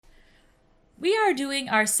We are doing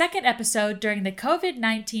our second episode during the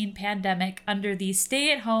COVID-19 pandemic under the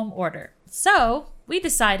stay-at-home order. So, we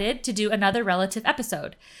decided to do another relative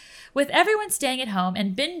episode. With everyone staying at home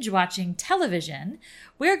and binge-watching television,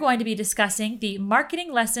 we're going to be discussing the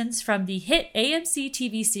marketing lessons from the hit AMC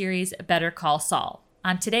TV series Better Call Saul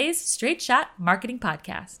on today's Straight Shot Marketing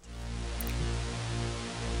Podcast.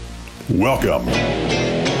 Welcome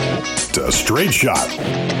to Straight Shot.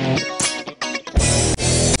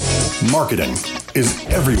 Marketing is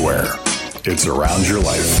everywhere. It's around your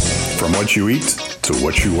life, from what you eat to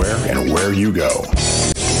what you wear and where you go.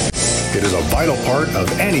 It is a vital part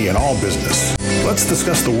of any and all business. Let's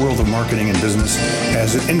discuss the world of marketing and business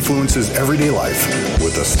as it influences everyday life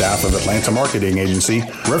with the staff of Atlanta marketing agency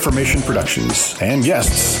Reformation Productions and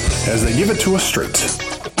guests as they give it to us straight.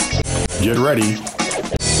 Get ready.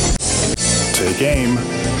 Take aim.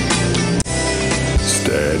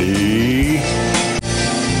 Steady.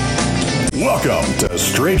 Welcome to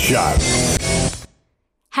Straight Shot.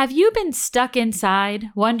 Have you been stuck inside,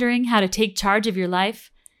 wondering how to take charge of your life?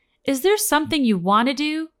 Is there something you want to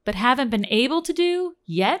do, but haven't been able to do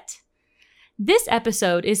yet? This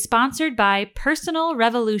episode is sponsored by Personal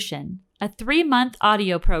Revolution, a 3-month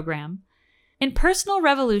audio program. In Personal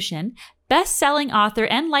Revolution, best-selling author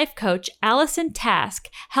and life coach Allison Task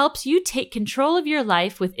helps you take control of your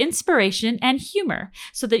life with inspiration and humor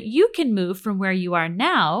so that you can move from where you are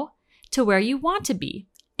now to where you want to be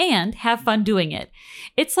and have fun doing it.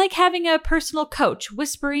 It's like having a personal coach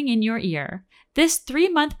whispering in your ear. This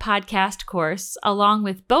 3-month podcast course, along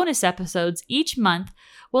with bonus episodes each month,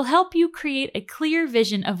 will help you create a clear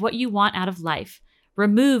vision of what you want out of life,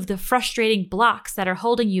 remove the frustrating blocks that are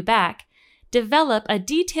holding you back, develop a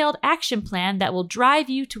detailed action plan that will drive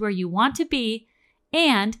you to where you want to be,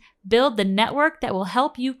 and build the network that will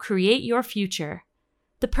help you create your future.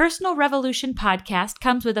 The Personal Revolution podcast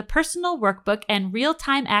comes with a personal workbook and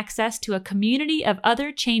real-time access to a community of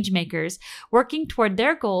other changemakers working toward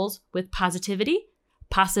their goals with positivity,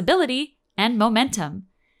 possibility, and momentum.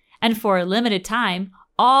 And for a limited time,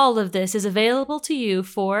 all of this is available to you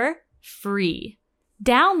for free.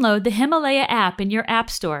 Download the Himalaya app in your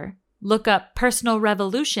app store. Look up Personal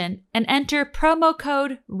Revolution and enter promo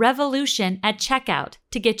code REVOLUTION at checkout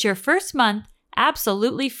to get your first month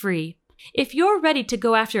absolutely free. If you're ready to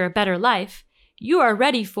go after a better life, you are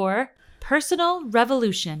ready for Personal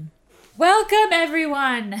Revolution. Welcome,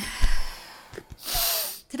 everyone.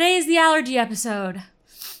 Today is the allergy episode.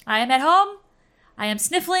 I am at home. I am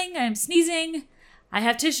sniffling. I am sneezing. I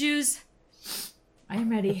have tissues. I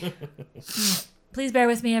am ready. Please bear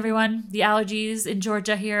with me, everyone. The allergies in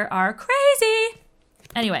Georgia here are crazy.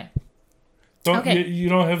 Anyway. You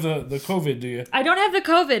don't have the COVID, do you? I don't have the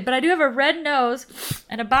COVID, but I do have a red nose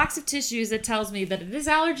and a box of tissues that tells me that it is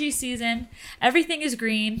allergy season. Everything is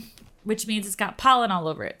green, which means it's got pollen all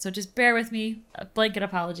over it. So just bear with me. Blanket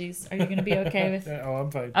apologies. Are you going to be okay with it? Oh,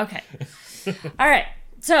 I'm fine. Okay. All right.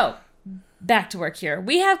 So back to work here.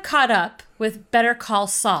 We have caught up with Better Call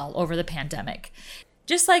Saul over the pandemic.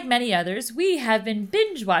 Just like many others, we have been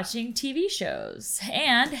binge-watching TV shows.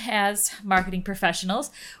 And as marketing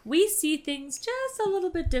professionals, we see things just a little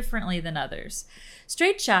bit differently than others.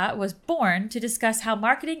 Straight Shot was born to discuss how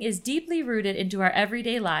marketing is deeply rooted into our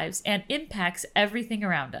everyday lives and impacts everything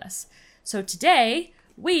around us. So today,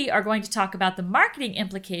 we are going to talk about the marketing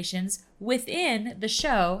implications within the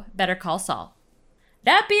show Better Call Saul.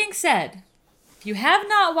 That being said, if you have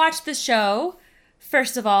not watched the show,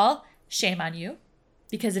 first of all, shame on you.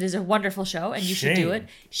 Because it is a wonderful show and you should do it.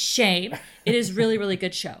 Shame. It is really, really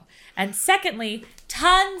good show. And secondly,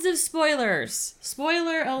 tons of spoilers.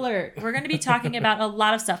 Spoiler alert. We're going to be talking about a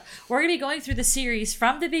lot of stuff. We're going to be going through the series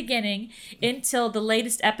from the beginning until the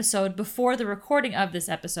latest episode before the recording of this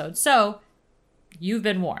episode. So you've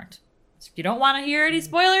been warned. So if you don't want to hear any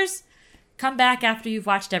spoilers, come back after you've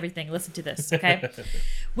watched everything. Listen to this, okay?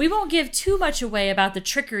 We won't give too much away about the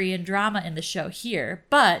trickery and drama in the show here,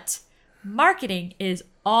 but marketing is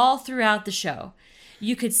all throughout the show.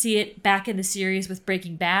 You could see it back in the series with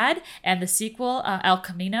Breaking Bad and the sequel, El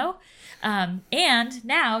Camino. And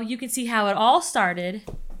now you can see how it all started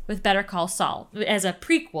with Better Call Saul as a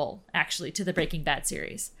prequel, actually, to the Breaking Bad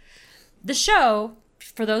series. The show,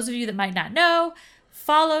 for those of you that might not know,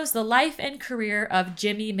 follows the life and career of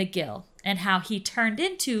Jimmy McGill and how he turned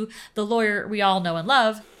into the lawyer we all know and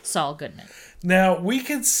love, Saul Goodman. Now, we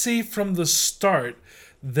can see from the start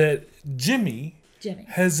that Jimmy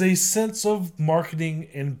has a sense of marketing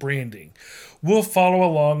and branding. We'll follow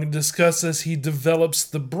along and discuss as he develops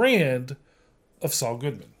the brand of Saul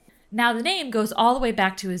Goodman. Now, the name goes all the way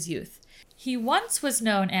back to his youth. He once was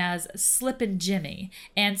known as Slippin' Jimmy,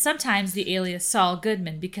 and sometimes the alias Saul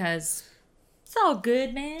Goodman because It's all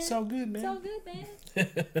good, man. It's all good, man. It's all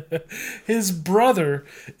good, man. His brother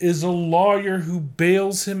is a lawyer who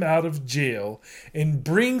bails him out of jail and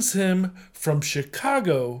brings him from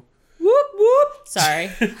Chicago Whoop, whoop.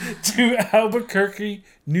 Sorry. to Albuquerque,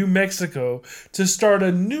 New Mexico to start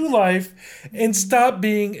a new life and stop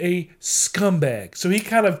being a scumbag. So he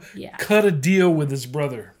kind of cut a deal with his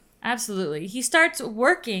brother. Absolutely. He starts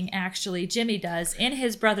working, actually, Jimmy does, in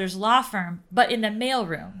his brother's law firm, but in the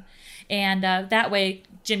mailroom. And that way,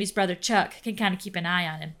 Jimmy's brother Chuck can kind of keep an eye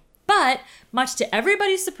on him. But, much to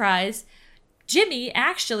everybody's surprise, Jimmy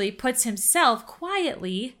actually puts himself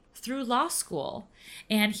quietly through law school.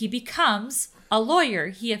 And he becomes a lawyer.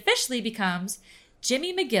 He officially becomes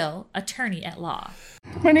Jimmy McGill, attorney at law.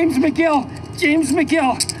 My name's McGill, James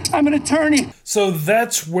McGill. I'm an attorney. So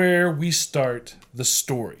that's where we start the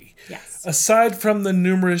story. Yes. Aside from the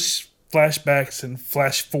numerous flashbacks and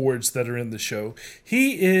flash forwards that are in the show,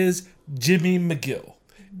 he is Jimmy McGill.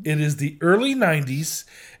 It is the early 90s,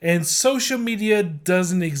 and social media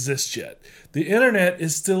doesn't exist yet. The internet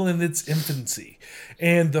is still in its infancy.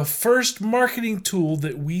 And the first marketing tool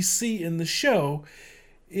that we see in the show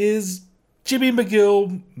is Jimmy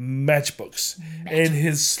McGill Matchbooks. And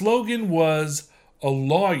his slogan was, "A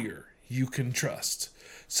lawyer you can trust."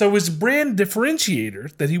 So his brand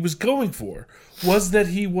differentiator that he was going for was that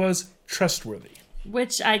he was trustworthy.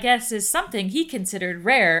 Which I guess is something he considered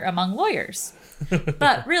rare among lawyers.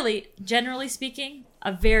 But really, generally speaking,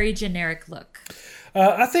 a very generic look.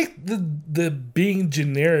 I think the being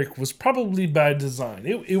generic was probably by design.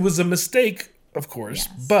 It was a mistake, of course,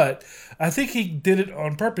 but I think he did it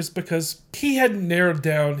on purpose because he hadn't narrowed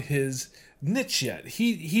down his niche yet.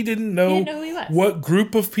 He didn't know who he was. What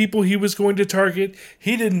group of people he was going to target.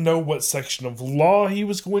 He didn't know what section of law he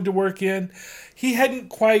was going to work in. He hadn't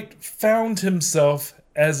quite found himself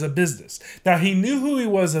as a business. Now, he knew who he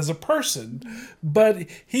was as a person, but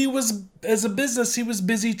he was, as a business, he was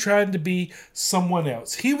busy trying to be someone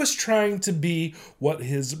else. He was trying to be what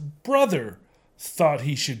his brother thought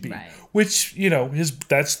he should be, right. Which,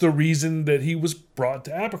 that's the reason that he was brought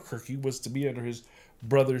to Albuquerque, was to be under his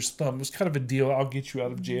brother's thumb. It was kind of a deal. I'll get you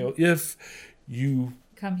out of jail if you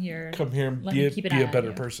come here and be a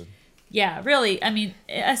better person. Yeah, really. I mean,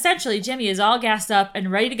 essentially, Jimmy is all gassed up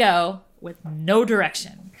and ready to go with no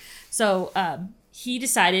direction. So he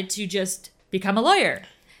decided to just become a lawyer.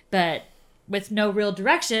 But with no real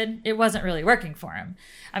direction, it wasn't really working for him.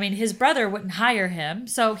 I mean, his brother wouldn't hire him,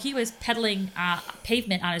 so he was peddling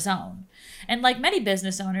pavement on his own. And like many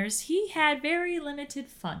business owners, he had very limited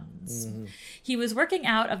funds. Mm-hmm. He was working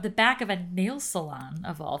out of the back of a nail salon,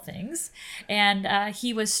 of all things, and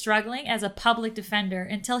he was struggling as a public defender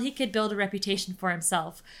until he could build a reputation for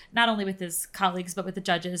himself, not only with his colleagues, but with the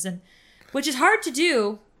judges, and which is hard to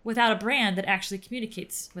do without a brand that actually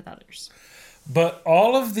communicates with others. But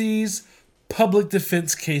all of these public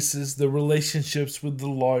defense cases, the relationships with the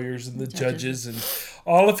lawyers and the judges, and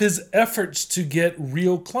all of his efforts to get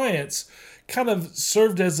real clients kind of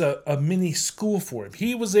served as a mini school for him.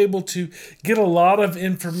 He was able to get a lot of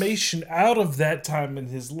information out of that time in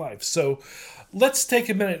his life. So let's take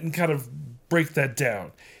a minute and kind of break that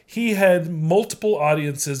down. He had multiple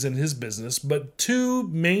audiences in his business, but two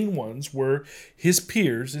main ones were his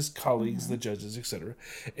peers, his colleagues, the judges, etc.,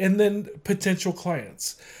 and then potential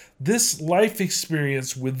clients. This life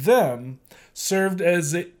experience with them served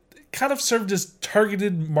as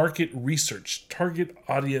targeted market research, target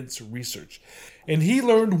audience research. And he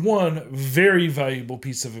learned one very valuable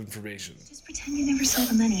piece of information. Just pretend you never saw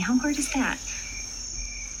the money. How hard is that?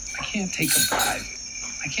 I can't take a bribe.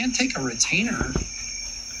 I can't take a retainer.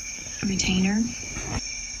 A retainer?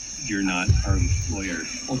 You're not our lawyer.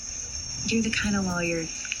 Well, you're the kind of lawyer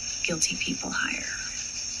guilty people hire.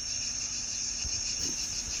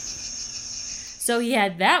 So he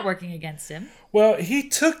had that working against him. Well, he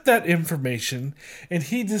took that information and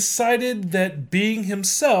he decided that being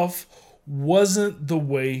himself wasn't the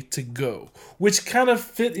way to go, which kind of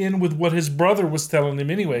fit in with what his brother was telling him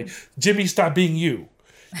anyway. Jimmy, stop being you.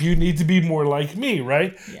 You need to be more like me,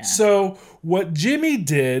 right? Yeah. So what Jimmy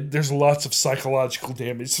did, there's lots of psychological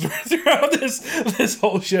damage throughout this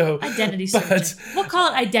whole show. Identity searching. We'll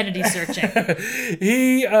call it identity searching.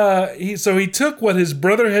 He took what his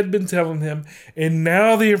brother had been telling him, and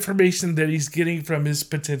now the information that he's getting from his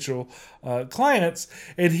potential clients,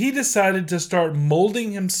 and he decided to start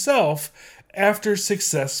molding himself after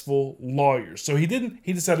successful lawyers. So he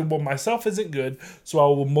decided, well, myself isn't good, so I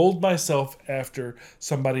will mold myself after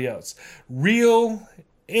somebody else. Real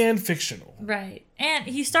and fictional. Right. And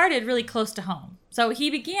he started really close to home. So he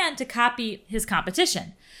began to copy his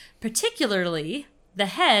competition, particularly the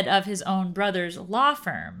head of his own brother's law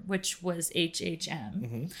firm, which was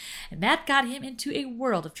HHM. And that got him into a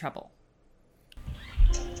world of trouble.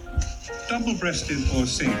 Double-breasted or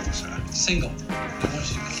single, sir? Single.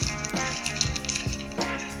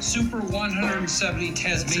 Super 170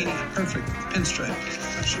 Tasmania. Perfect. Pinstripe.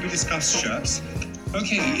 Should we discuss shirts?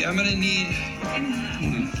 Okay, I'm gonna need...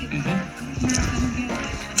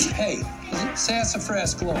 Hey,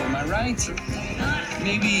 sassafras glow, am I right?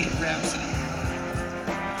 Maybe Rhapsody.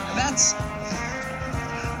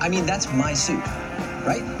 That's my suit,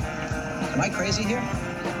 right? Am I crazy here?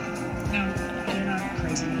 No, you're not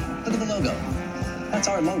crazy. Look at the logo. That's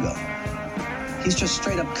our logo. He's just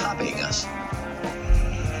straight up copying us.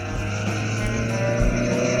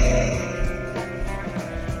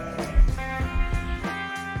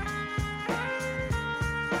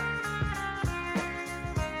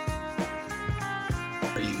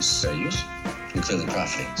 Fair use? You're clearly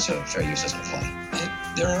profiting, so fair use doesn't apply.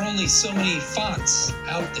 There are only so many fonts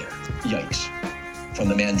out there. Yikes. From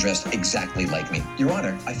the man dressed exactly like me. Your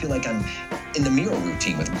Honor, I feel like I'm in the Miro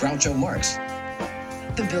routine with Groucho Marx.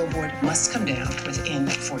 The billboard must come down within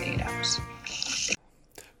 48 hours.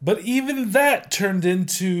 But even that turned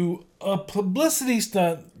into a publicity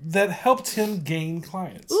stunt that helped him gain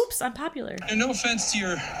clients. Oops, I'm popular. And no offense to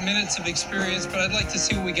your minutes of experience, but I'd like to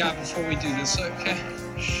see what we got before we do this, okay?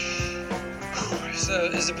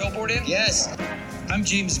 Is the billboard in? Yes. I'm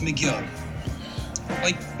James McGill.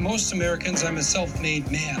 Like most Americans, I'm a self-made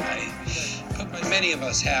man. Many of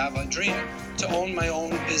us have a dream to own my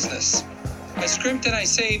own business. I scrimped and I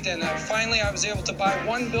saved, and finally I was able to buy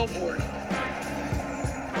one billboard.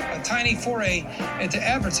 A tiny foray into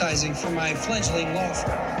advertising for my fledgling law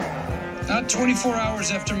firm. Not 24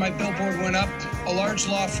 hours after my billboard went up, a large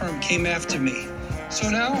law firm came after me. So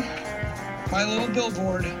now, my little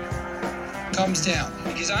billboard comes down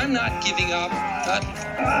because I'm not giving up.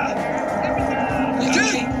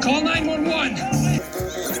 Okay, call 911.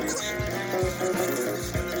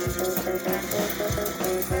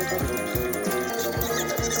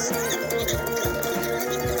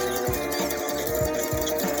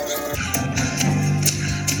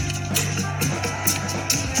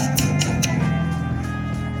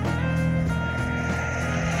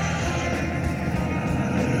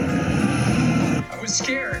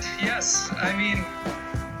 Scared, yes. I mean,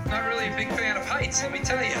 not really a big fan of heights, let me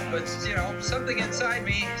tell you. But, something inside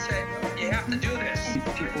me said, you have to do this.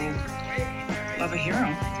 People love a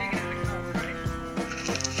hero.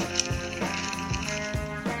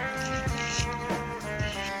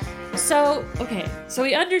 So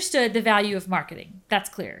he understood the value of marketing. That's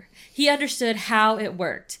clear. He understood how it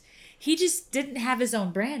worked. He just didn't have his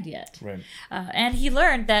own brand yet. Right. And he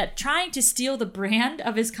learned that trying to steal the brand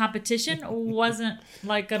of his competition wasn't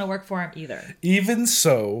going to work for him either. Even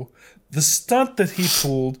so, the stunt that he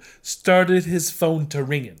pulled started his phone to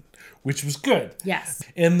ringing, which was good. Yes.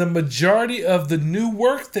 And the majority of the new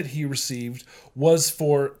work that he received was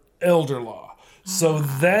for elder law. So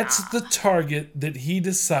that's the target that he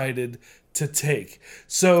decided to take.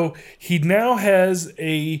 So he now has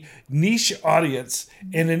a niche audience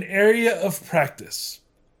in an area of practice,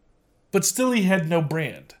 but still he had no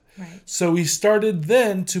brand. Right. So he started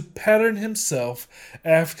then to pattern himself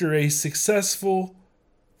after a successful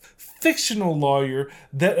fictional lawyer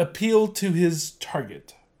that appealed to his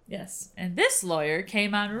target. Yes. And this lawyer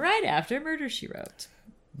came on right after Murder, She Wrote.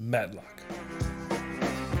 Matlock.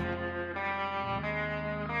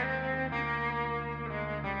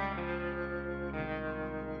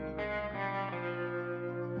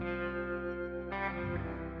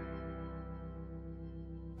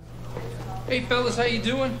 Hey fellas, how you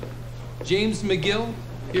doing? James McGill,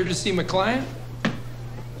 here to see my client.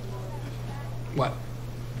 What?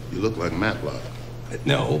 You look like Matlock.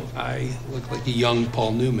 No, I look like a young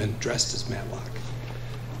Paul Newman dressed as Matlock.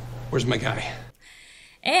 Where's my guy?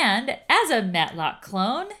 And as a Matlock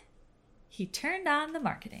clone, he turned on the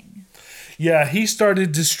marketing. Yeah, he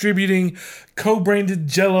started distributing co-branded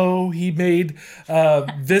Jell-O. He made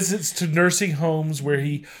visits to nursing homes where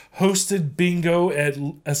he hosted bingo at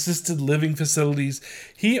assisted living facilities.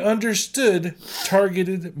 He understood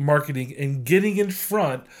targeted marketing and getting in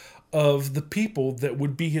front of the people that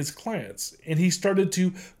would be his clients. And he started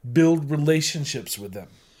to build relationships with them.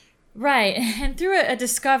 Right, and through a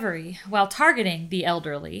discovery while targeting the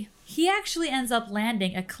elderly, he actually ends up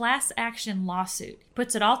landing a class action lawsuit. He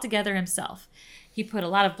puts it all together himself. He put a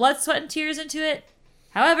lot of blood, sweat, and tears into it.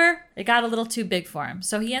 However, it got a little too big for him,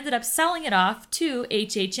 so he ended up selling it off to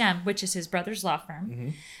HHM, which is his brother's law firm. Mm-hmm.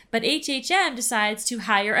 But HHM decides to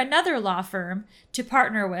hire another law firm to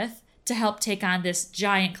partner with to help take on this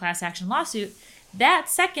giant class action lawsuit. That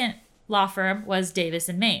second law firm was Davis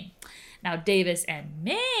and Main. Now, Davis and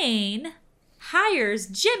Main hires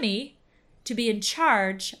Jimmy to be in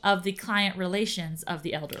charge of the client relations of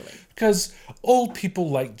the elderly. Because old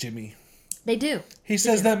people like Jimmy. They do. He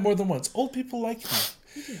says that more than once. Old people like him.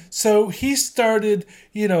 So he started,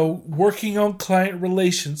 working on client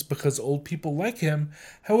relations because old people like him.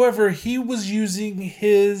 However, he was using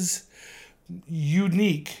his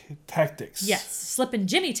unique tactics. Yes, Slippin'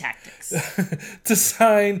 Jimmy tactics. To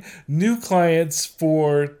sign new clients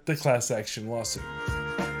for the class action lawsuit.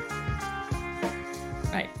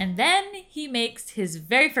 Right, and then he makes his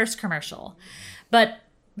very first commercial. But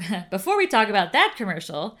before we talk about that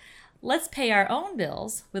commercial, let's pay our own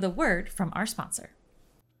bills with a word from our sponsor.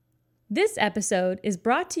 This episode is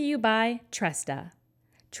brought to you by Tresta.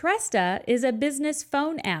 Tresta is a business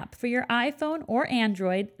phone app for your iPhone or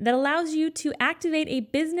Android that allows you to activate a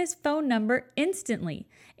business phone number instantly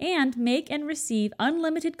and make and receive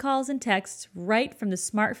unlimited calls and texts right from the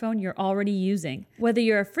smartphone you're already using. Whether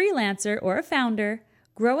you're a freelancer or a founder,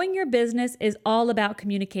 growing your business is all about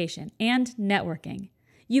communication and networking.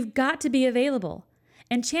 You've got to be available.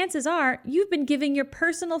 And chances are you've been giving your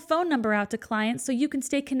personal phone number out to clients so you can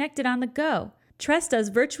stay connected on the go. Tresta's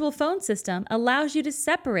virtual phone system allows you to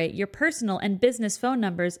separate your personal and business phone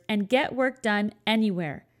numbers and get work done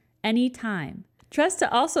anywhere, anytime. Tresta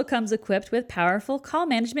also comes equipped with powerful call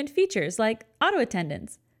management features like auto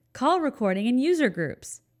attendance, call recording, and user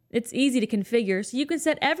groups. It's easy to configure so you can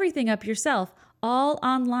set everything up yourself, all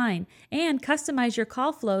online, and customize your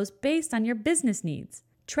call flows based on your business needs.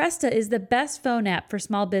 Tresta is the best phone app for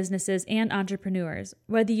small businesses and entrepreneurs,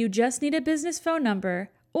 whether you just need a business phone number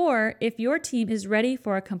or if your team is ready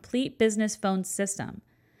for a complete business phone system.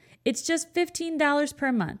 It's just $15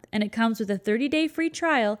 per month, and it comes with a 30-day free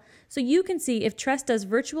trial so you can see if Tresta's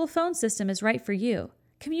virtual phone system is right for you.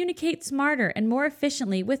 Communicate smarter and more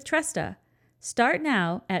efficiently with Tresta. Start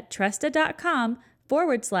now at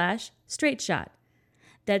Tresta.com/straightshot.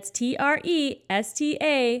 That's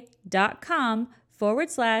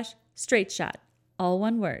TRESTA.com/straightshot. All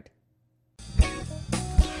one word.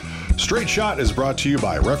 Straight Shot is brought to you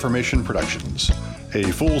by Reformation Productions, a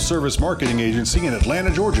full-service marketing agency in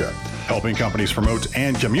Atlanta, Georgia, helping companies promote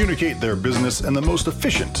and communicate their business in the most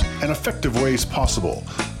efficient and effective ways possible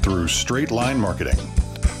through straight-line marketing.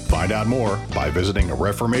 Find out more by visiting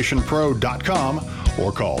reformationpro.com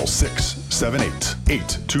or call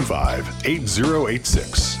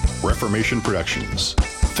 678-825-8086. Reformation Productions.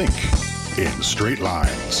 Think in straight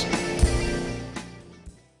lines.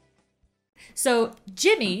 So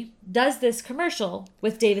Jimmy does this commercial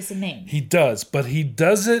with Davis and Main. He does, but he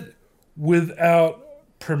does it without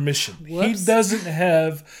permission. Whoops. He doesn't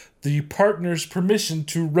have the partner's permission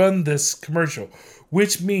to run this commercial,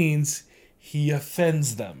 which means he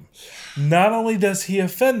offends them. Not only does he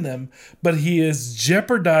offend them, but he has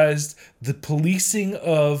jeopardized the policing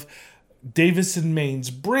of Davis and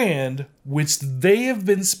Main's brand, which they have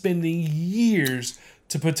been spending years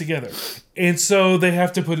to put together. And so they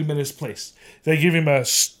have to put him in his place. They give him a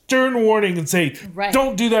stern warning and say,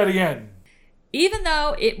 Don't do that again. Even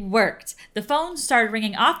though it worked, the phone started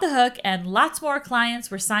ringing off the hook and lots more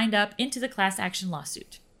clients were signed up into the class action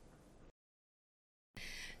lawsuit.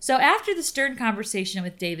 So after the stern conversation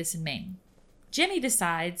with Davis and Main, Jimmy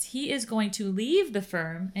decides he is going to leave the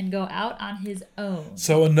firm and go out on his own.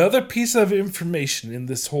 So another piece of information in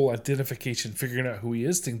this whole identification, figuring out who he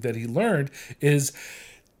is thing that he learned is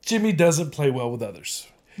Jimmy doesn't play well with others.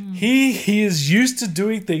 He is used to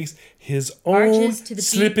doing things his own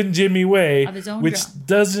Slippin' Jimmy way, which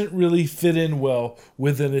doesn't really fit in well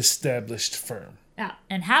with an established firm. Yeah.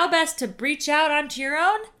 And how best to breach out onto your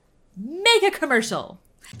own? Make a commercial.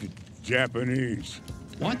 Japanese.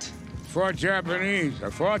 What? Fought Japanese. I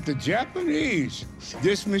fought the Japanese.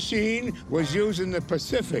 This machine was used in the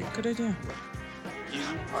Pacific. Good idea. You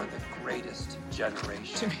are the greatest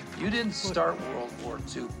generation. You didn't start World War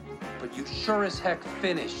II, but you sure as heck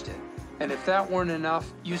finished it. And if that weren't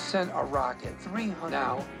enough, you sent a rocket 300.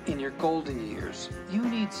 Now, in your golden years, you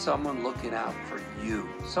need someone looking out for you.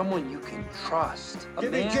 Someone you can trust.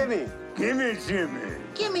 Gimme Jimmy. Gimme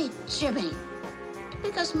Jimmy.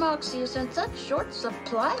 Because Moxie is in such short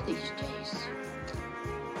supply these days.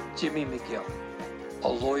 Jimmy McGill, a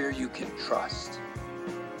lawyer you can trust.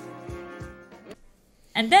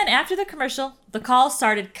 And then after the commercial, the calls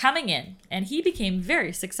started coming in, and he became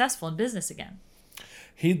very successful in business again.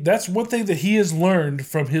 That's one thing that he has learned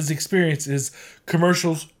from his experience is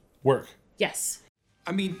commercials work. Yes.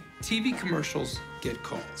 I mean, TV commercials get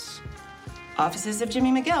calls. Offices of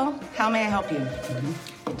Jimmy McGill. How may I help you?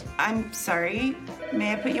 I'm sorry.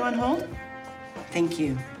 May I put you on hold? Thank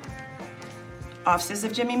you. Offices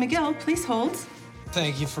of Jimmy McGill, please hold.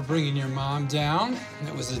 Thank you for bringing your mom down.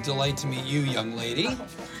 It was a delight to meet you, young lady.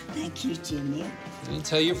 Thank you, Jimmy. And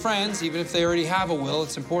tell your friends, even if they already have a will,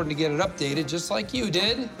 it's important to get it updated just like you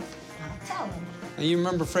did. I'll tell them. Now, you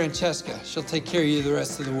remember Francesca. She'll take care of you the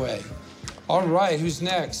rest of the way. All right, who's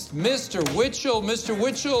next? Mr. Witchell. Mr.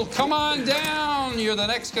 Witchell, come on down. You're the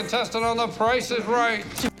next contestant on The Price is Right.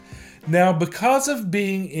 Now, because of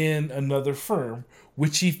being in another firm,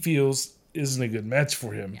 which he feels isn't a good match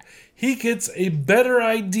for him, he gets a better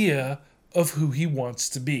idea of who he wants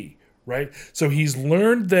to be, right? So he's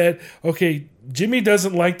learned that, okay, Jimmy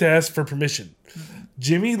doesn't like to ask for permission.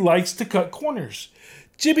 Jimmy likes to cut corners.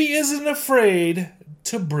 Jimmy isn't afraid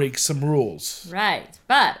to break some rules. Right.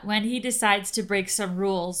 But when he decides to break some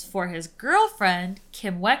rules for his girlfriend,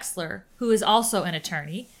 Kim Wexler, who is also an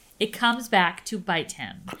attorney, it comes back to bite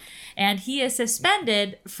him. And he is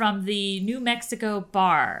suspended from the New Mexico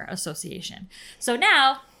Bar Association. So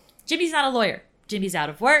now, Jimmy's not a lawyer. Jimmy's out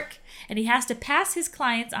of work, and he has to pass his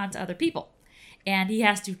clients on to other people. And he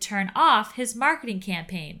has to turn off his marketing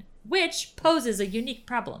campaign, which poses a unique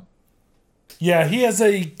problem. Yeah, he has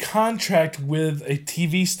a contract with a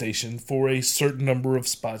TV station for a certain number of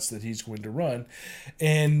spots that he's going to run.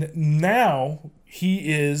 And now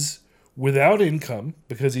he is without income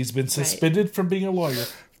because he's been suspended from being a lawyer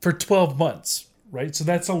for 12 months, right? So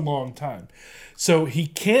that's a long time. So he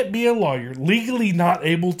can't be a lawyer, legally not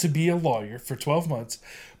able to be a lawyer for 12 months,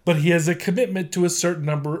 but he has a commitment to a certain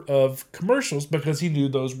number of commercials because he knew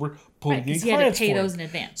those were pulling in clients. He had to pay those in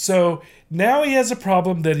advance. So now he has a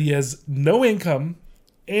problem that he has no income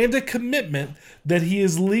and a commitment that he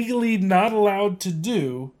is legally not allowed to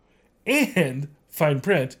do, and fine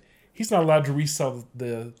print, he's not allowed to resell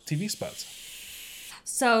the TV spots.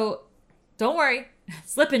 So don't worry,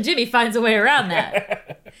 Slippin' Jimmy finds a way around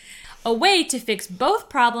that. A way to fix both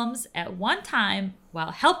problems at one time while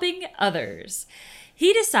helping others.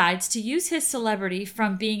 He decides to use his celebrity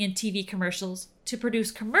from being in TV commercials to produce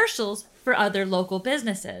commercials for other local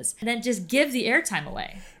businesses, and then just give the airtime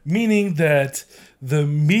away. Meaning that the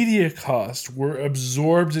media costs were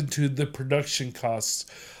absorbed into the production costs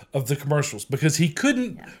of the commercials because he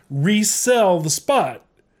couldn't resell the spot,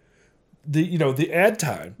 the ad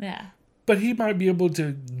time. Yeah. But he might be able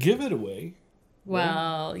to give it away.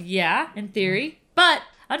 Well, yeah, in theory. But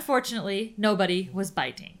unfortunately, nobody was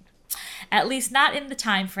biting. At least not in the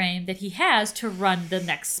time frame that he has to run the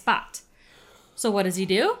next spot. So what does he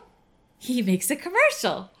do? He makes a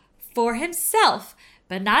commercial for himself,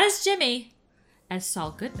 but not as Jimmy, as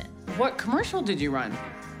Saul Goodman. What commercial did you run?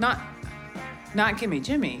 Not Gimme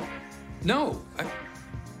Jimmy. No,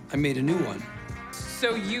 I made a new one.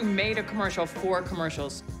 So you made a commercial for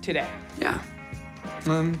commercials today? Yeah.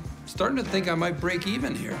 I'm starting to think I might break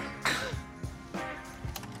even here.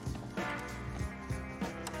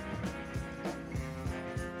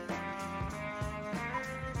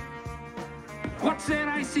 What's that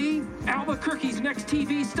I see? Albuquerque's next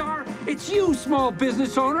TV star? It's you, small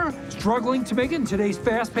business owner. Struggling to make it in today's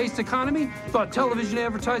fast-paced economy? Thought television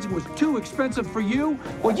advertising was too expensive for you?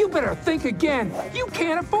 Well, you better think again. You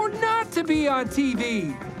can't afford not to be on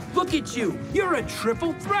TV. Look at you. You're a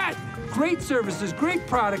triple threat. Great services, great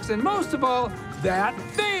products, and most of all, that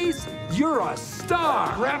face. You're a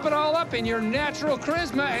star. Wrap it all up in your natural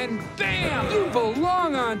charisma and bam! You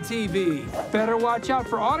belong on TV. Better watch out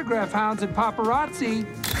for autograph hounds and paparazzi.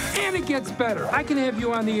 And it gets better. I can have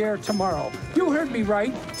you on the air tomorrow. You heard me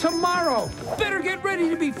right. Tomorrow. Better get ready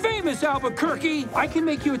to be famous, Albuquerque. I can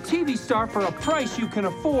make you a TV star for a price you can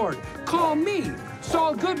afford. Call me,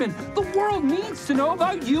 Saul Goodman. The world needs to know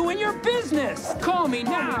about you and your business. Call me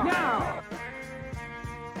now.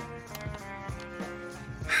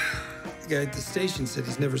 The guy at the station said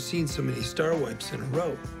he's never seen so many star wipes in a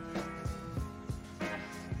row.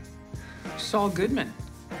 Saul Goodman.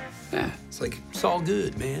 Yeah, it's like, it's all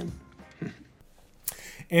good, man.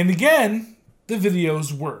 And again, the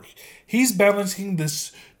videos work. He's balancing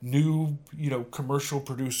this new, commercial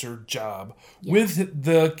producer job with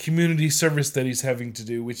the community service that he's having to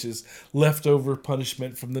do, which is leftover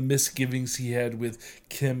punishment from the misgivings he had with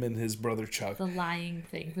Kim and his brother Chuck. The lying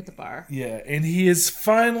thing with the bar. Yeah, and he is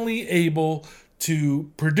finally able to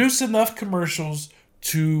produce enough commercials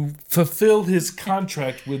to fulfill his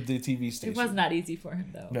contract with the TV station. It was not easy for him,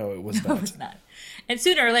 though. No, it was not. It was not. And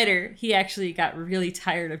sooner or later, he actually got really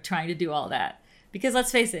tired of trying to do all that. Because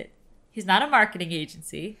let's face it, he's not a marketing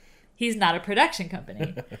agency. He's not a production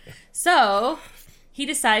company. So he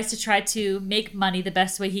decides to try to make money the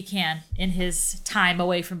best way he can in his time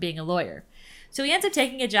away from being a lawyer. So he ends up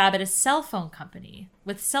taking a job at a cell phone company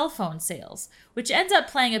with cell phone sales, which ends up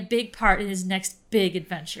playing a big part in his next big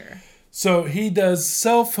adventure. So he does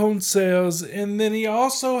cell phone sales, and then he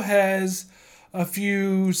also has a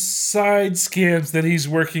few side scams that he's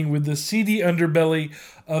working with the seedy underbelly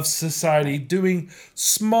of society, doing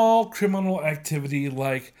small criminal activity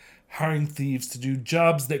like hiring thieves to do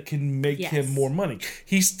jobs that can make him more money.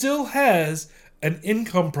 He still has an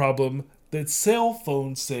income problem that cell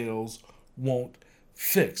phone sales won't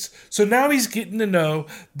fix. So now he's getting to know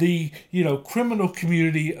the, criminal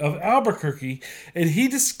community of Albuquerque, and he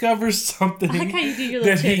discovers something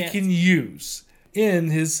that he can use in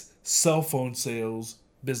his cell phone sales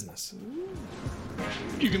business.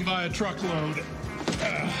 You can buy a truckload.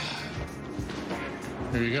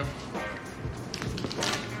 Here you go.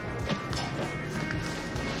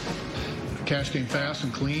 Cash came fast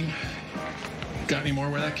and clean. Got any more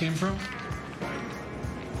where that came from?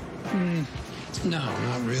 No,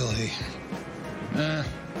 not really.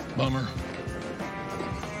 Bummer.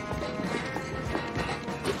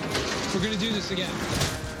 We're gonna do this again.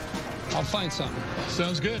 I'll find something.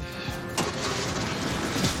 Sounds good.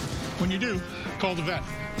 When you do, call the vet.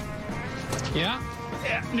 Yeah?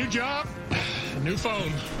 Yeah, new job, new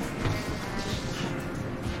phone.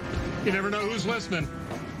 You never know who's listening.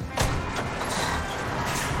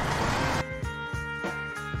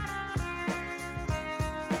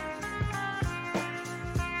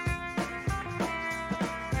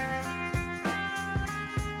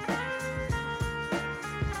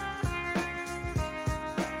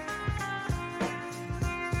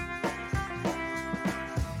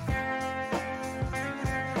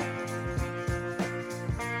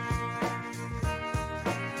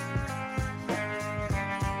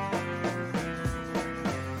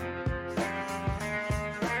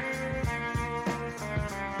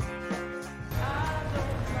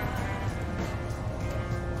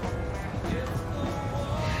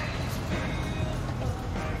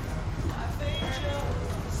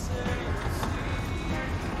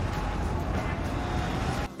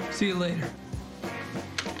 See you later.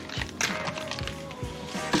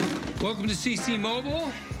 Welcome to CC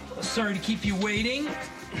Mobile. Sorry to keep you waiting.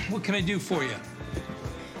 What can I do for you?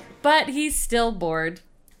 But he's still bored.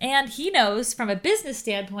 And he knows from a business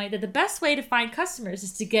standpoint that the best way to find customers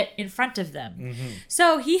is to get in front of them. Mm-hmm.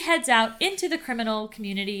 So he heads out into the criminal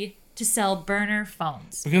community to sell burner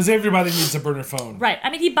phones. Because everybody needs a burner phone. Right.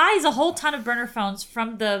 I mean, he buys a whole ton of burner phones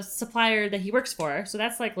from the supplier that he works for. So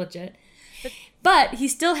that's like legit. But he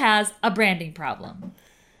still has a branding problem.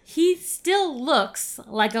 He still looks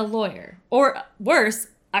like a lawyer. Or worse,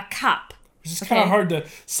 a cop. It's just kind of hard to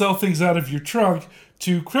sell things out of your trunk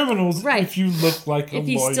to criminals if you look like a lawyer. If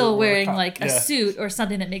he's still wearing like a suit or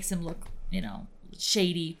something that makes him look,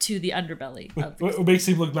 shady to the underbelly. What makes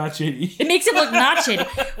him look not shady? It makes him look not shady.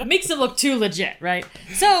 It makes him look too legit, right?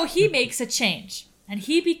 So he makes a change. And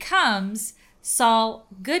he becomes Saul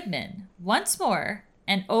Goodman once more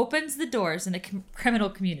and opens the doors in the criminal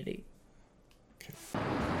community.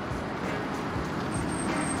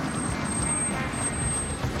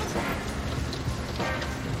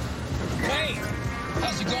 Hey,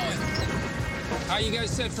 how's it going? How you guys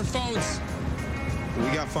set for phones?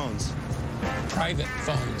 We got phones. Private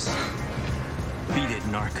phones. Beat it,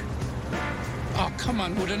 narc. Oh, come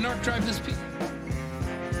on. Would a narc drive this piece?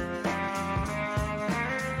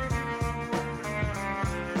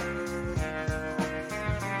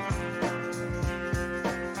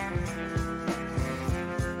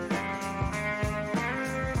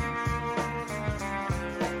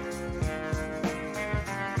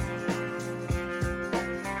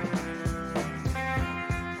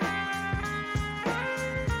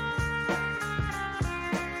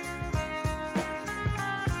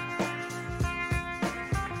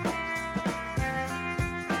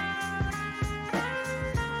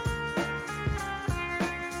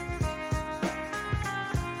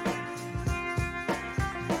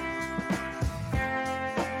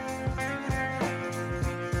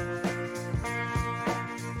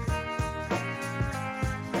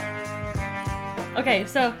 Okay,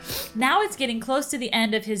 so now it's getting close to the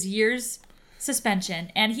end of his year's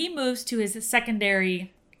suspension, and he moves to his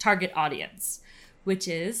secondary target audience, which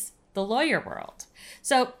is the lawyer world.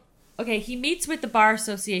 So, okay, he meets with the Bar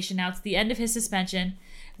Association now. It's the end of his suspension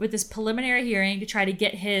with this preliminary hearing to try to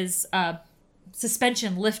get his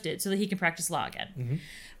suspension lifted so that he can practice law again. Mm-hmm.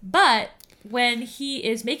 But when he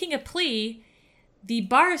is making a plea, the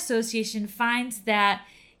Bar Association finds that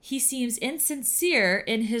he seems insincere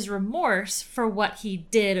in his remorse for what he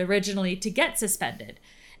did originally to get suspended.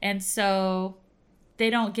 And so they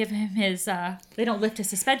don't give him his, they don't lift his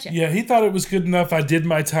suspension. Yeah, he thought it was good enough. I did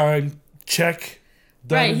my time. Check.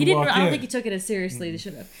 Right. He didn't, I don't think he took it as seriously as he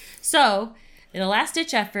should have. So In a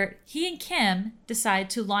last-ditch effort, he and Kim decide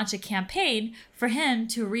to launch a campaign for him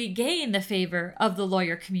to regain the favor of the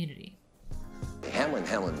lawyer community. Hamlin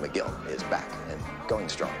McGill is back and going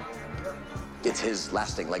strong. It's his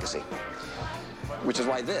lasting legacy, which is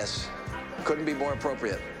why this couldn't be more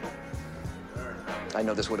appropriate. I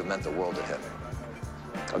know this would have meant the world to him.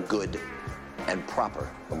 A good and proper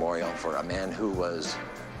memorial for a man who was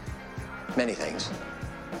many things,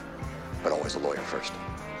 but always a lawyer first.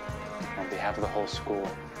 On behalf of the whole school,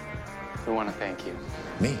 we want to thank you.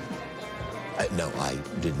 Me? No, I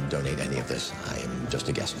didn't donate any of this. I am just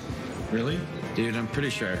a guest. Really? Dude, I'm pretty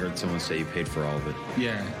sure I heard someone say you paid for all of it.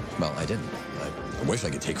 Yeah. Well, I didn't. I wish I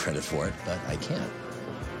could take credit for it, but I can't.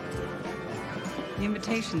 The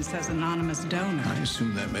invitation says anonymous donor. I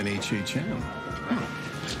assume that meant HHM.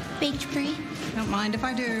 Baked Brie? Don't mind if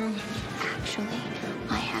I do. Actually,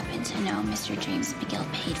 I happen to know Mr. James McGill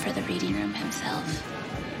paid for the reading room himself.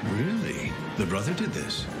 Really? The brother did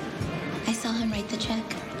this? I saw him write the check.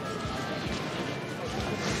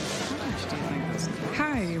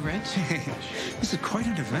 Hi, Rich. Hey, this is quite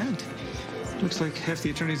an event. Looks like half the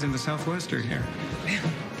attorneys in the Southwest are here.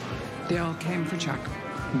 They all came for Chuck.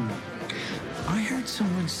 I heard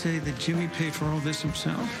someone say that Jimmy paid for all this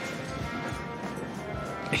himself.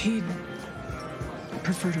 He'd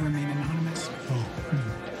prefer to remain anonymous.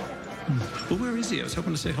 Well, where is he? I was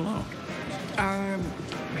hoping to say hello.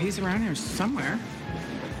 He's around here somewhere.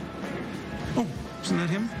 Oh, isn't that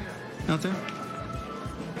him? Out there?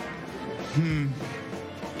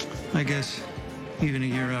 I guess even a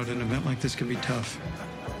year out, an event like this can be tough.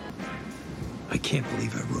 I can't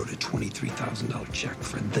believe I wrote a $23,000 check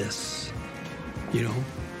for this. You know?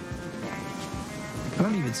 I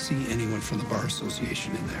don't even see anyone from the Bar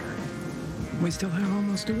Association in there. We still have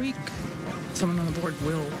almost a week. Someone on the board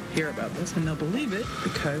will hear about this, and they'll believe it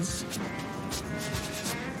because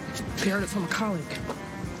they heard it from a colleague.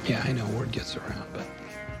 Yeah, I know word gets around, but...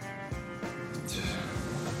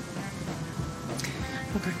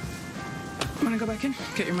 Okay. Want to go back in?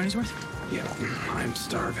 Get your money's worth? Yeah, I'm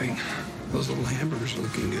starving. Those little hamburgers are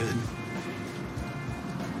looking good.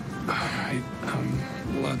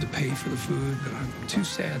 I'm allowed to pay for the food, but I'm too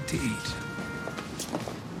sad to eat.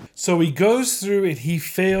 So he goes through and he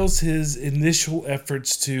fails his initial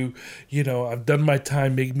efforts to, I've done my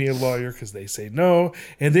time, make me a lawyer, because they say no.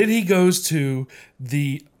 And then he goes to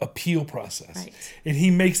the appeal process. Right. And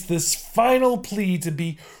he makes this final plea to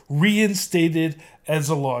be reinstated as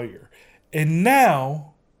a lawyer. And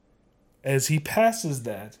now, as he passes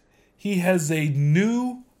that, he has a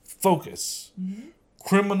new focus. Mm-hmm.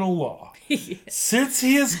 Criminal law. Since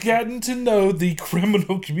he has gotten to know the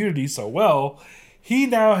criminal community so well, he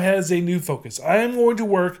now has a new focus. I am going to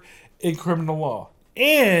work in criminal law.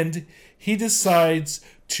 And he decides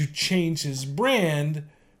to change his brand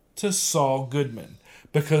to Saul Goodman.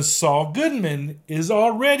 Because Saul Goodman is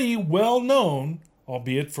already well known,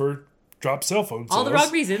 albeit for drop cell phone sales, all the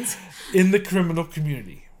wrong reasons, in the criminal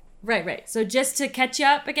community. Right. So just to catch you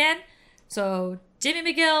up again, so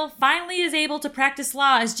Jimmy McGill finally is able to practice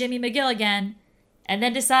law as Jimmy McGill again, and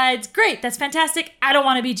then decides, great, that's fantastic. I don't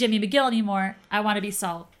want to be Jimmy McGill anymore. I want to be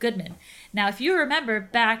Saul Goodman. Now, if you remember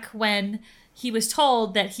back when he was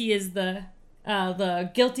told that he is the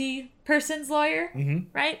guilty person's lawyer,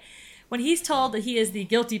 right? When he's told that he is the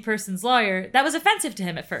guilty person's lawyer, that was offensive to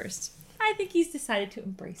him at first. I think he's decided to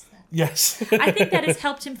embrace that. Yes. I think that has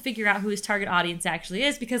helped him figure out who his target audience actually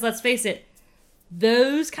is, because let's face it,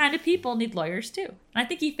 those kind of people need lawyers too. And I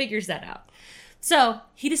think he figures that out. So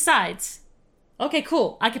he decides, okay,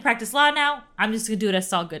 cool, I can practice law now. I'm just going to do it as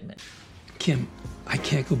Saul Goodman. Kim, I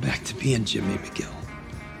can't go back to being Jimmy McGill.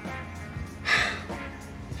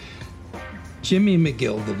 Jimmy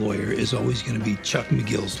McGill, the lawyer, is always going to be Chuck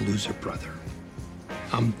McGill's loser brother.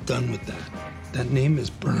 I'm done with that. That name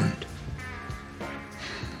is burned.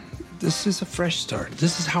 This is a fresh start.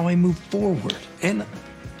 This is how I move forward. And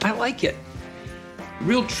I like it. The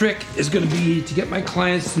real trick is going to be to get my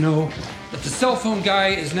clients to know that the cell phone guy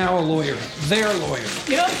is now a lawyer. Their lawyer.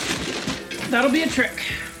 Yep. That'll be a trick.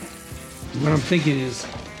 What I'm thinking is,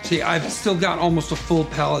 see, I've still got almost a full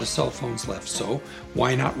pallet of cell phones left, so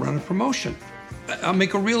why not run a promotion? I'll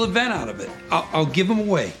make a real event out of it. I'll give them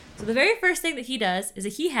away. So the very first thing that he does is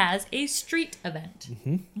that he has a street event,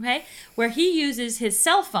 okay, where he uses his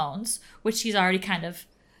cell phones, which he's already kind of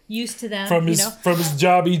used to them. From his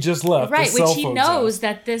job he just left. Right, which he knows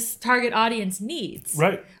that this target audience needs.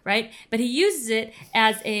 Right. Right? But he uses it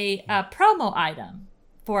as a promo item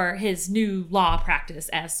for his new law practice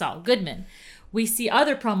as Saul Goodman. We see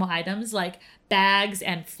other promo items like bags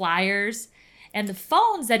and flyers, and the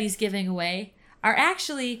phones that he's giving away are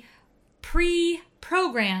actually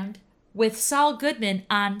pre-programmed with Saul Goodman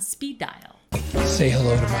on speed dial. Say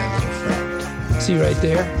hello to my little friend. See right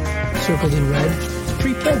there? Circled in red.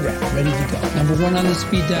 Pre-programmed, ready to go. Number 1 on the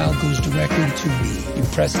speed dial goes directly to me. You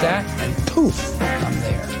press that, and poof, I'm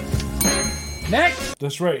there. Next!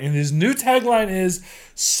 That's right. And his new tagline is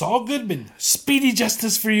Saul Goodman, speedy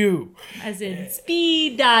justice for you. As in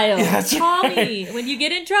speed dial. Yeah, that's call right. me. When you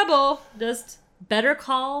get in trouble, just better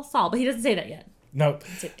call Saul. But he doesn't say that yet. No.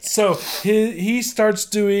 So he starts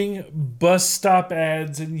doing bus stop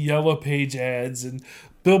ads and yellow page ads and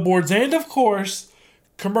billboards and, of course,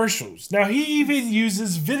 commercials. Now, he even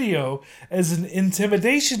uses video as an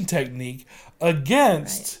intimidation technique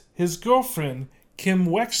against his girlfriend, Kim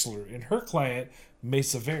Wexler, and her client,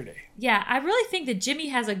 Mesa Verde. Yeah, I really think that Jimmy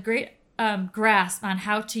has a great grasp on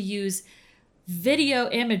how to use video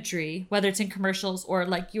imagery, whether it's in commercials or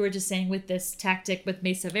like you were just saying with this tactic with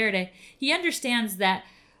Mesa Verde. He understands that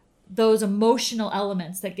those emotional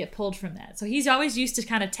elements that get pulled from that. So he's always used to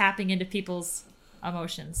kind of tapping into people's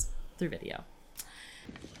emotions through video.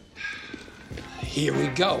 Here we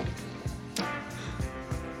go.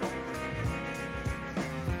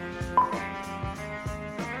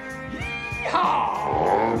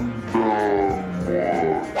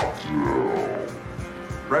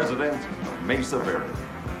 President Mesa Verde.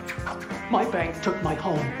 My bank took my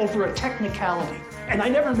home over a technicality, and I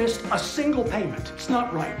never missed a single payment. It's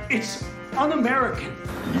not right. It's un-American.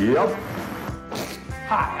 Yep.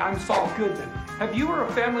 Hi, I'm Saul Goodman. Have you or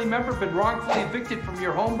a family member been wrongfully evicted from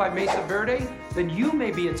your home by Mesa Verde? Then you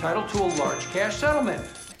may be entitled to a large cash settlement.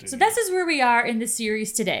 So this is where we are in the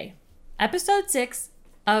series today. Episode 6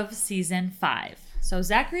 of Season 5. So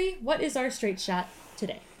Zachary, what is our straight shot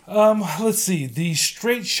today? Let's see. The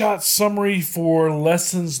straight shot summary for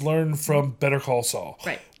lessons learned from Better Call Saul.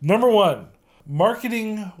 Right. Number 1,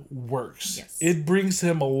 marketing works. Yes. It brings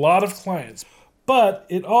him a lot of clients, but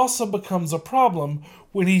it also becomes a problem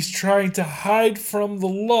when he's trying to hide from the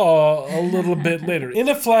law a little bit later. In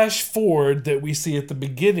a flash forward that we see at the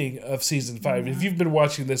beginning of season 5, if you've been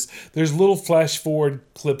watching this, there's little flash forward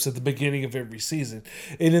clips at the beginning of every season.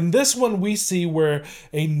 And in this one, we see where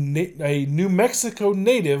a New Mexico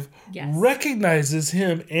native recognizes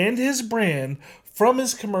him and his brand from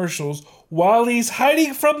his commercials while he's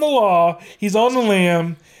hiding from the law. He's on the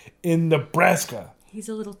lam in Nebraska. He's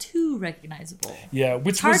a little too recognizable. Yeah,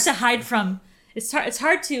 which it's hard to hide from. It's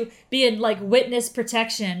hard to be in like witness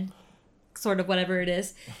protection, sort of whatever it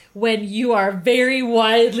is, when you are very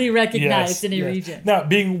widely recognized in a region. Now,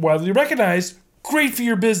 being widely recognized, great for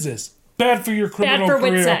your business, bad for your criminal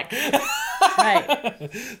career. Bad for WITSEC.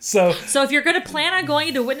 Right. So if you're going to plan on going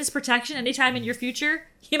into witness protection anytime in your future,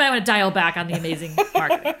 you might want to dial back on the amazing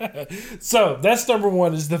marketing. So that's number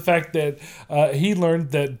 1, is the fact that he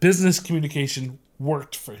learned that business communication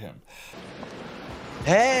worked for him.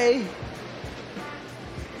 Hey!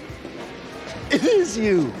 It is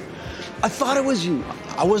you. I thought it was you.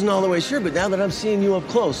 I wasn't all the way sure, but now that I'm seeing you up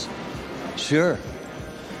close, sure.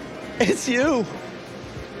 It's you.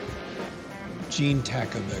 Gene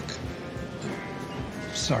Takovic.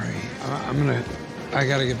 Sorry, I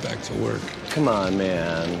gotta get back to work. Come on,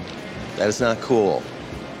 man. That is not cool.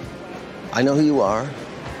 I know who you are.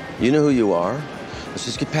 You know who you are. Let's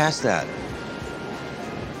just get past that.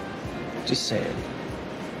 Just saying.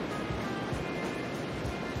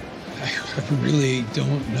 I really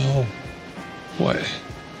don't know what.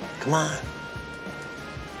 Come on.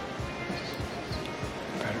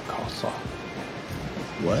 Better call Saul.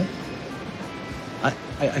 What?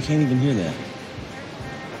 I can't even hear that.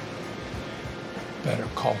 Better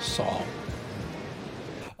call Saul.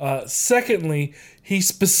 Secondly, he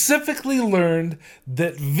specifically learned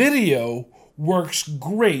that video works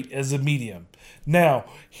great as a medium. Now,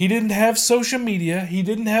 he didn't have social media, he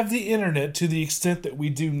didn't have the internet to the extent that we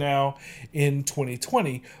do now in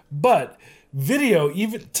 2020, but video,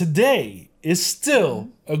 even today, is still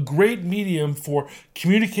a great medium for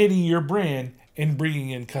communicating your brand and bringing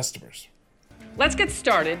in customers. Let's get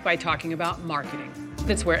started by talking about marketing.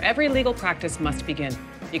 That's where every legal practice must begin.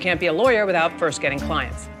 You can't be a lawyer without first getting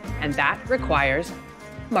clients, and that requires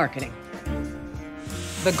marketing.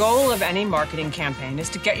 The goal of any marketing campaign is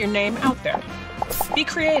to get your name out there. Be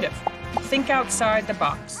creative. Think outside the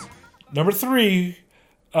box. Number 3,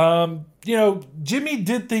 Jimmy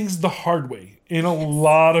did things the hard way in a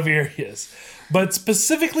lot of areas, but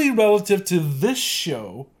specifically relative to this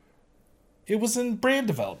show, it was in brand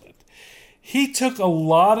development. He took a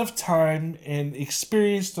lot of time and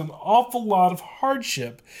experienced an awful lot of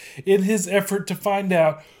hardship in his effort to find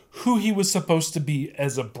out who he was supposed to be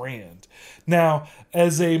as a brand. Now,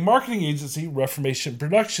 as a marketing agency, Reformation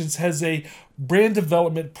Productions has a brand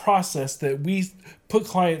development process that we put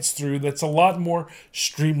clients through that's a lot more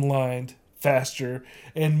streamlined, faster,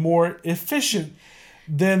 and more efficient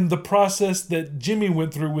than the process that Jimmy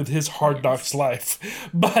went through with his Hard Knocks life.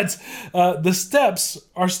 But the steps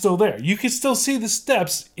are still there. You can still see the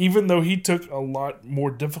steps, even though he took a lot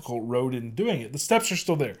more difficult road in doing it. The steps are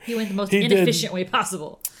still there. He went the most inefficient way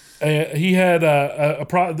possible. He had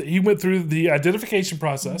he went through the identification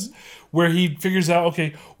process where he figures out,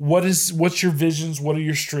 okay, what's your visions, what are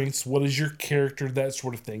your strengths, what is your character, that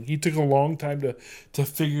sort of thing. He took a long time to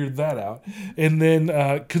figure that out. And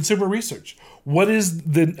then consumer research. What is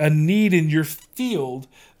a need in your field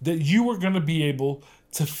that you are going to be able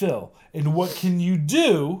to fill? And what can you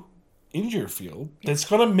do in your field that's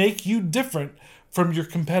going to make you different from your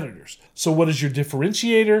competitors? So what is your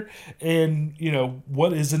differentiator, and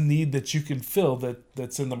what is a need that you can fill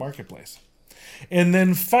that's in the marketplace? And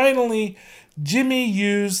then finally, Jimmy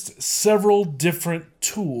used several different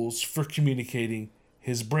tools for communicating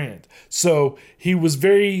his brand. So he was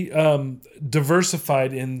very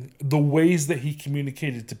diversified in the ways that he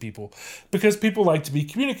communicated to people, because people like to be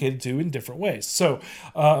communicated to in different ways. So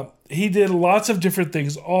he did lots of different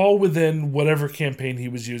things, all within whatever campaign he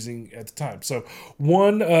was using at the time. So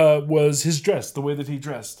one was his dress, the way that he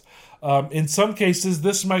dressed. In some cases,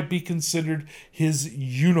 this might be considered his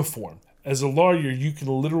uniform. As a lawyer, you can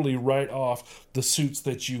literally write off the suits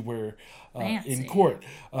that you wear in court.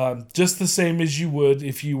 Just the same as you would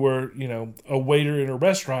if you were, a waiter in a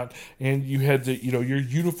restaurant and you had your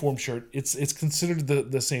uniform shirt. It's considered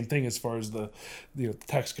the same thing as far as the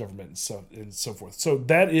tax government and so forth. So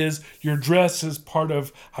that is, your dress is part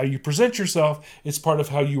of how you present yourself. It's part of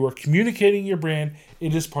how you are communicating your brand.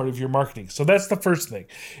 It is part of your marketing. So that's the first thing,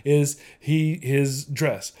 is his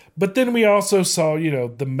dress. But then we also saw,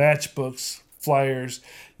 the matchbooks, flyers,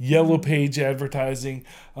 yellow page advertising,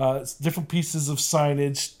 different pieces of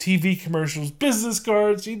signage, TV commercials, business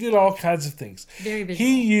cards. He did all kinds of things. Very visual.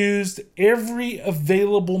 He used every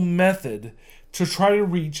available method to try to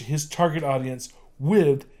reach his target audience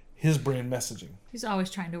with his brand messaging. He's always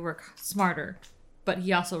trying to work smarter, but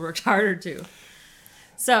he also worked harder too.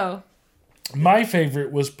 So my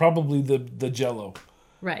favorite was probably the Jell-O.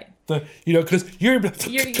 Right. Because you're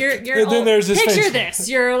and then there's this picture face. this.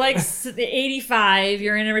 You're like 85,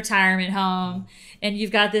 you're in a retirement home, and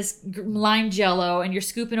you've got this lime Jell-O, and you're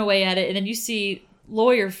scooping away at it, and then you see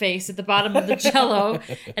lawyer face at the bottom of the Jell-O,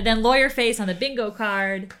 and then lawyer face on the bingo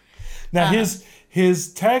card. Now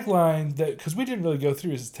his tagline, that, because we didn't really go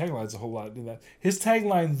through his taglines a whole lot in that. His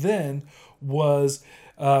tagline then was,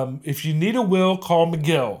 if you need a will, call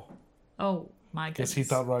Miguel. Oh my goodness. He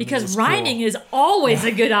thought rhyming because was rhyming cool. is always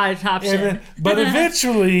a good option. But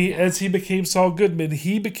eventually, as he became Saul Goodman,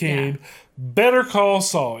 he became Better Call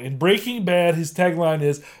Saul. In Breaking Bad, his tagline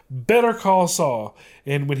is Better Call Saul.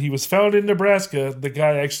 And when he was found in Nebraska, the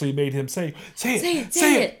guy actually made him say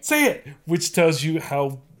it, which tells you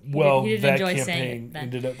how well that campaign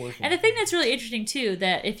ended up working. And the thing that's really interesting too,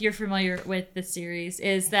 that if you're familiar with the series,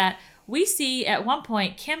 is that we see at one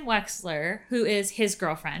point Kim Wexler, who is his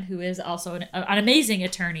girlfriend, who is also an amazing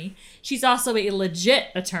attorney. She's also a legit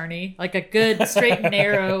attorney, like a good, straight and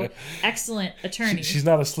narrow, excellent attorney. She's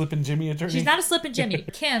not a Slippin' Jimmy attorney? She's not a Slippin' Jimmy.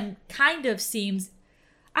 Kim kind of seems,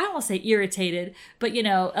 I don't want to say irritated, but,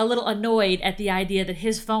 a little annoyed at the idea that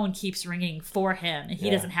his phone keeps ringing for him and he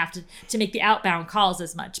doesn't have to make the outbound calls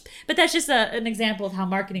as much. But that's just an example of how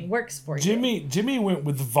marketing works for you. Jimmy went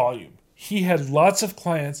with volume. He had lots of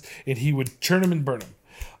clients and he would churn them and burn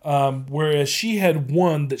them. Whereas she had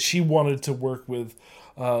one that she wanted to work with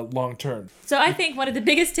long term. So I think one of the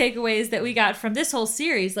biggest takeaways that we got from this whole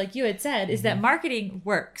series, like you had said, is that marketing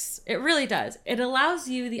works. It really does. It allows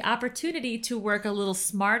you the opportunity to work a little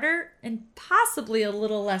smarter and possibly a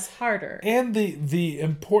little less harder. And the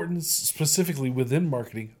importance specifically within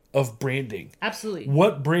marketing of branding. Absolutely.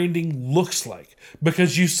 What branding looks like.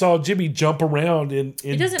 Because you saw Jimmy jump around in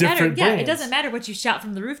it doesn't different matter. brands. Yeah, it doesn't matter what you shout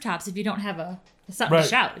from the rooftops if you don't have something to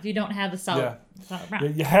shout, if you don't have a solid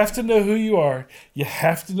brand. You have to know who you are. You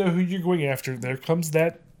have to know who you're going after. There comes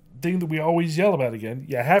that thing that we always yell about again.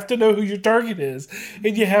 You have to know who your target is,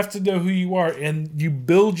 and you have to know who you are, and you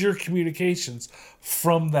build your communications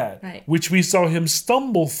from that, right, which we saw him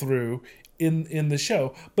stumble through in the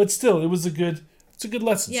show. But still, it's a good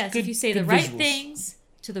lesson. Yes, if you say the right things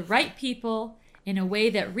to the right people in a way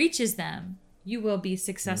that reaches them, you will be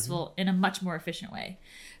successful in a much more efficient way.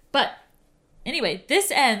 But anyway,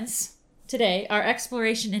 this ends today our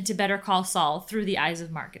exploration into Better Call Saul through the eyes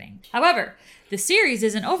of marketing. However, the series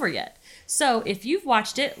isn't over yet. So if you've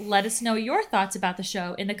watched it, let us know your thoughts about the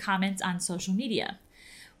show in the comments on social media.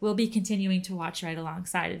 We'll be continuing to watch right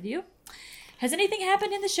alongside of you. Has anything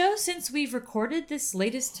happened in the show since we've recorded this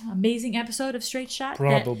latest amazing episode of Straight Shot?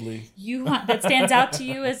 Probably. That stands out to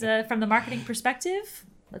you as from the marketing perspective?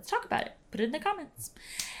 Let's talk about it. Put it in the comments.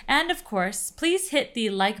 And of course, please hit the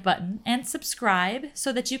like button and subscribe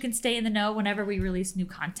so that you can stay in the know whenever we release new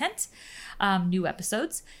content, new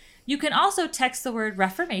episodes. You can also text the word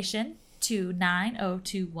Reformation to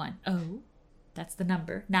 90210. That's the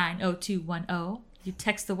number, 90210. You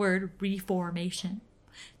text the word Reformation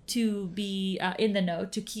to be in the know,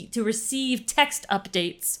 to receive text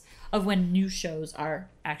updates of when new shows are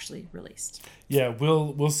actually released. Yeah,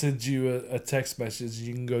 we'll send you a text message.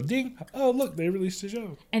 You can go ding. Oh, look, they released a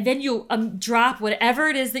show. And then you'll drop whatever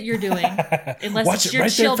it is that you're doing, unless Watch it's it your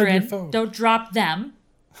right there from your children. phone. Don't drop them.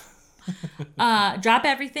 Drop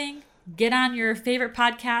everything. Get on your favorite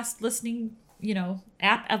podcast listening,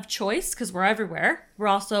 app of choice, because we're everywhere. We're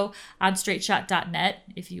also on straightshot.net.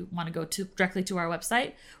 If you want to go directly to our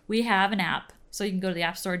website, we have an app. So you can go to the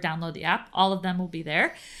App Store, download the app. All of them will be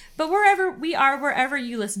there. But wherever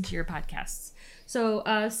you listen to your podcasts. So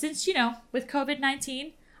since, with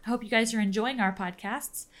COVID-19, I hope you guys are enjoying our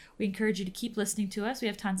podcasts. We encourage you to keep listening to us. We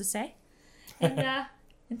have tons to say. And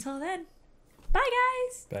until then, bye,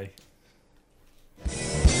 guys. Bye.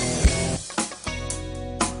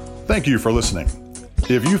 Thank you for listening.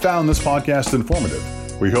 If you found this podcast informative,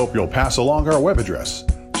 we hope you'll pass along our web address,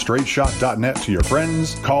 straightshot.net, to your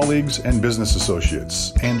friends, colleagues, and business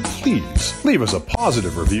associates. And please leave us a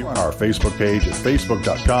positive review on our Facebook page at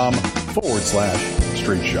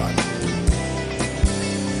facebook.com/straightshot.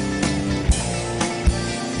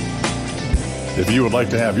 If you would like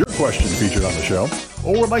to have your question featured on the show,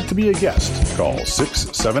 or would like to be a guest, call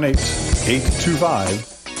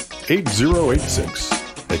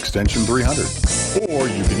 678-825-8086, extension 300. Or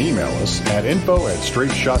you can email us at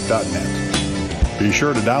info@straightshot.net. Be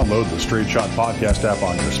sure to download the Straight Shot podcast app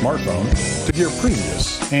on your smartphone to hear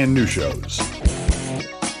previous and new shows.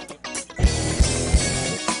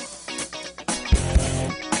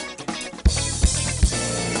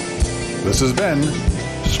 This has been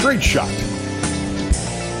Straight Shot.